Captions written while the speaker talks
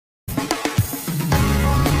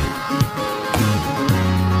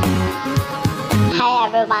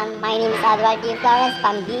everyone, my name is Edward D. Flores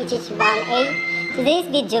from DHH1A. Today's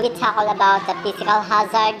video we tackle about the physical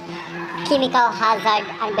hazard, chemical hazard,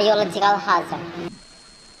 and biological hazard.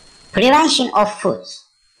 Prevention of food.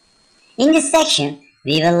 In this section,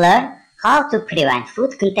 we will learn how to prevent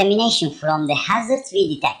food contamination from the hazards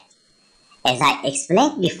we detect. As I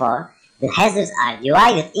explained before, the hazards are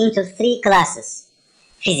divided into three classes: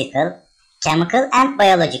 physical, chemical, and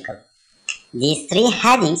biological. These three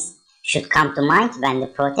headings should come to mind when the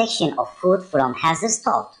protection of food from hazards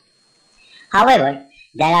taught. However,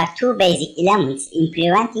 there are two basic elements in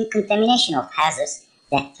preventing contamination of hazards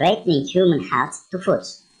that threaten human health to food.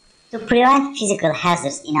 To prevent physical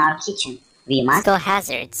hazards in our kitchen, we must physical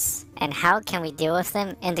hazards, and how can we deal with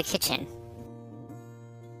them in the kitchen?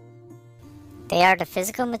 They are the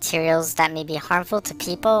physical materials that may be harmful to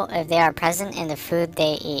people if they are present in the food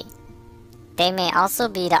they eat. They may also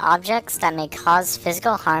be the objects that may cause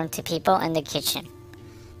physical harm to people in the kitchen.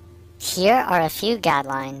 Here are a few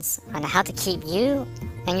guidelines on how to keep you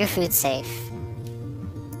and your food safe.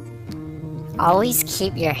 Always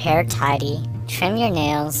keep your hair tidy, trim your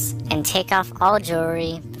nails, and take off all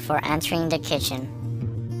jewelry before entering the kitchen.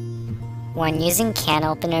 When using can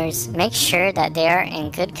openers, make sure that they are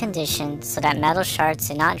in good condition so that metal shards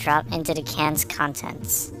do not drop into the can's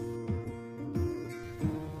contents.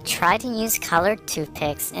 Try to use colored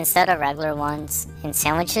toothpicks instead of regular ones in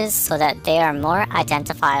sandwiches so that they are more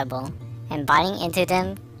identifiable and biting into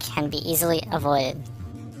them can be easily avoided.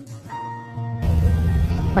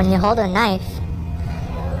 When you hold a knife,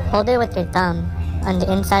 hold it with your thumb on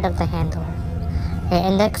the inside of the handle, your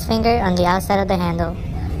index finger on the outside of the handle,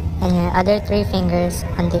 and your other three fingers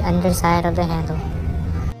on the underside of the handle.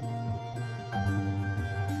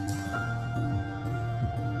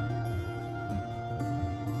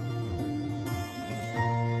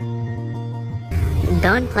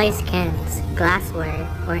 Don't place cans, glassware,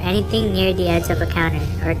 or anything near the edge of a counter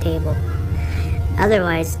or table.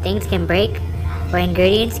 Otherwise, things can break or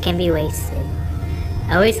ingredients can be wasted.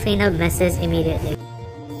 Always clean up messes immediately.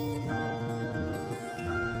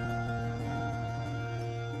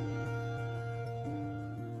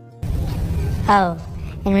 Oh,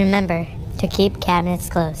 and remember to keep cabinets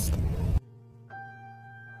closed.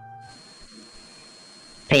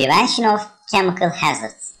 Prevention of chemical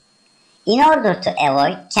hazards. In order to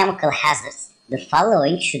avoid chemical hazards, the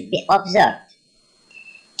following should be observed.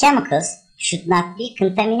 Chemicals should not be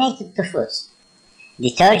contaminated to food.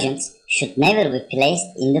 Detergents should never be placed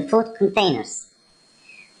in the food containers.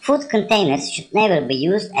 Food containers should never be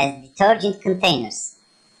used as detergent containers.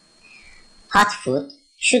 Hot food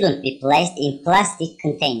shouldn't be placed in plastic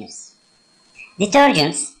containers.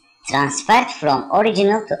 Detergents transferred from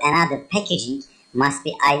original to another packaging must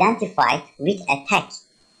be identified with a tag.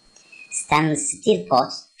 Stainless steel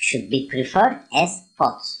pots should be preferred as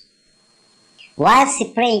pots. While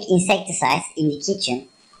spraying insecticides in the kitchen,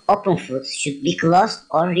 open foods should be closed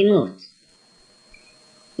or removed.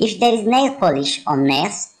 If there is nail polish on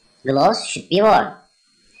nails, gloves should be worn.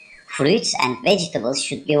 Fruits and vegetables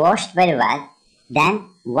should be washed very well, then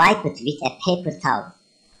wipe it with a paper towel.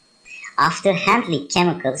 After handling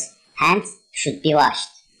chemicals, hands should be washed.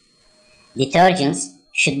 Detergents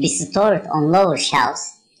should be stored on lower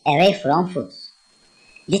shelves, away from food.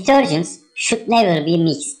 Detergents should never be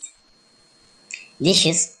mixed.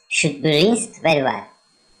 Dishes should be rinsed very well.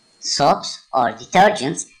 Soaps or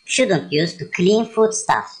detergents shouldn't use to clean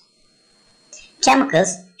foodstuffs.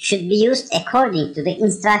 Chemicals should be used according to the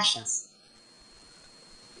instructions.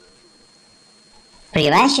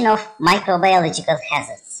 Prevention of microbiological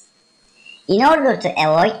hazards. In order to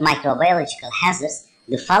avoid microbiological hazards,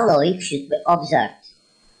 the following should be observed.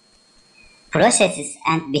 Processes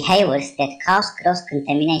and behaviors that cause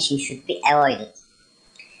cross-contamination should be avoided.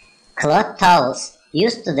 Cloth towels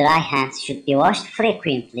used to dry hands should be washed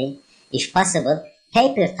frequently. If possible,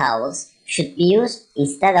 paper towels should be used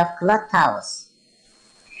instead of cloth towels.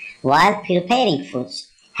 While preparing foods,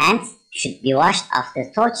 hands should be washed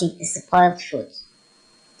after touching the spoiled food.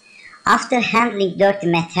 After handling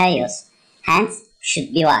dirty materials, hands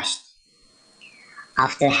should be washed.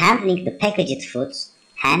 After handling the packaged foods,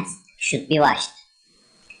 hands should be washed.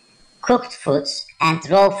 Cooked foods and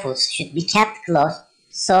raw foods should be kept close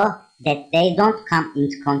so that they don't come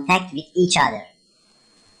into contact with each other.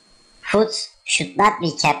 Foods should not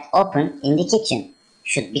be kept open in the kitchen,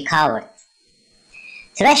 should be covered.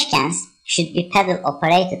 Trash cans should be pedal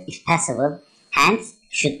operated if possible. Hands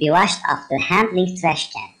should be washed after handling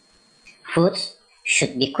trash can. Foods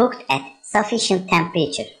should be cooked at sufficient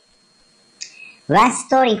temperature. When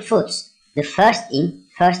storing foods, the first in,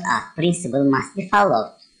 first out principle must be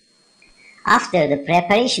followed. After the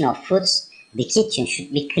preparation of foods, The kitchen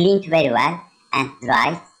should be cleaned very well and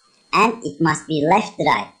dried, and it must be left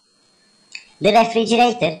dry. The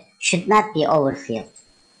refrigerator should not be overfilled.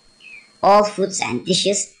 All foods and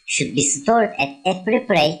dishes should be stored at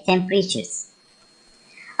appropriate temperatures.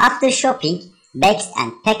 After shopping, bagged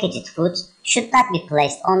and packaged foods should not be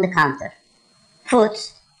placed on the counter.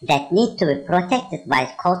 Foods that need to be protected by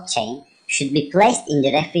the cold chain should be placed in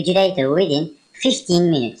the refrigerator within 15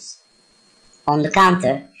 minutes. On the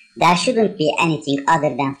counter, there shouldn't be anything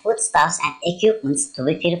other than foodstuffs and equipments to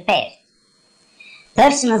be prepared.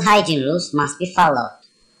 Personal hygiene rules must be followed.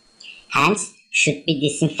 Hands should be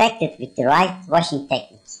disinfected with the right washing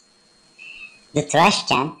technique. The trash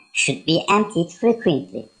can should be emptied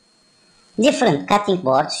frequently. Different cutting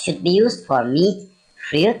boards should be used for meat,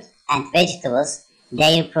 fruit and vegetables,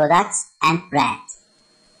 dairy products and bread.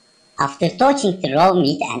 After touching the raw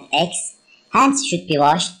meat and eggs, hands should be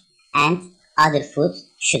washed and other foods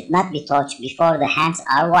should not be touched before the hands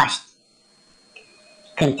are washed.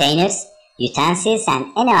 Containers, utensils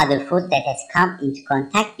and any other food that has come into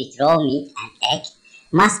contact with raw meat and egg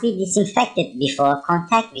must be disinfected before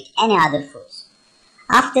contact with any other foods.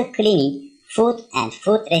 After cleaning, food and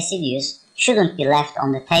food residues shouldn't be left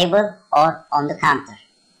on the table or on the counter.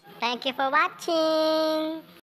 Thank you for watching.